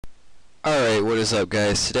Alright, what is up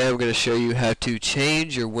guys? Today I'm going to show you how to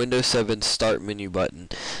change your Windows 7 Start menu button.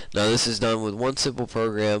 Now this is done with one simple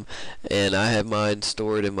program, and I have mine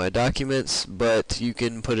stored in my documents, but you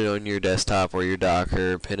can put it on your desktop or your dock,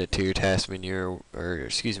 or pin it to your task menu, or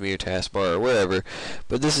excuse me, your taskbar or wherever.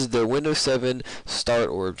 But this is the Windows 7 Start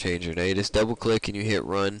Orb Changer. Now you just double click and you hit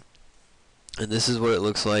run, and this is what it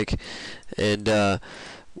looks like. And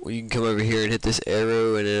you can come over here and hit this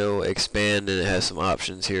arrow and it'll expand, and it has some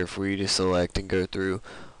options here for you to select and go through.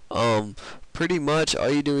 Pretty much all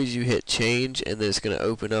you do is you hit change, and then it's going to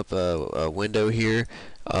open up a window here.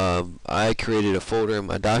 I created a folder in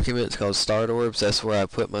my documents called Start Orbs. That's where I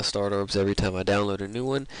put my Start Orbs every time I download a new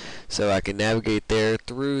one, so I can navigate there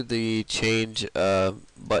through the change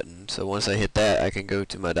button. So once I hit that, I can go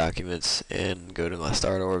to my documents and go to my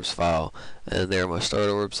Start Orbs file, and there are my Start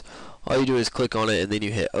Orbs. All you do is click on it and then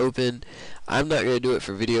you hit open. I'm not going to do it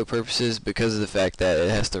for video purposes because of the fact that it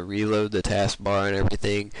has to reload the taskbar and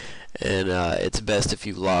everything, and it's best if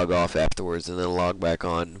you log off afterwards and then log back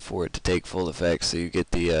on for it to take full effect, so you get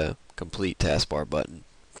the complete taskbar button.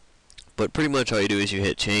 But pretty much all you do is you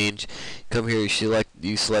hit change, come here,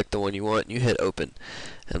 you select the one you want, and you hit open,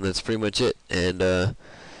 and that's pretty much it. And yeah,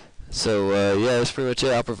 that's pretty much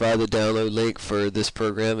it. I'll provide the download link for this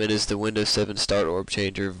program. It is the Windows 7 Start Orb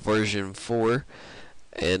Changer version 4,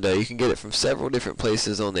 and you can get it from several different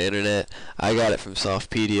places on the internet. I got it from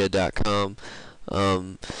softpedia.com.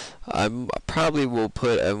 I probably will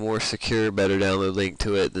put a more secure, better download link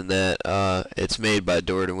to it than that. It's made by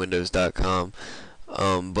DoorToWindows.com.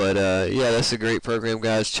 Yeah, that's a great program,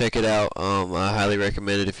 guys. Check it out. I highly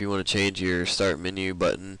recommend it if you want to change your start menu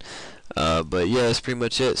button. But yeah, that's pretty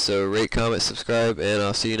much it. So rate, comment, subscribe, and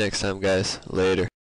I'll see you next time, guys. Later.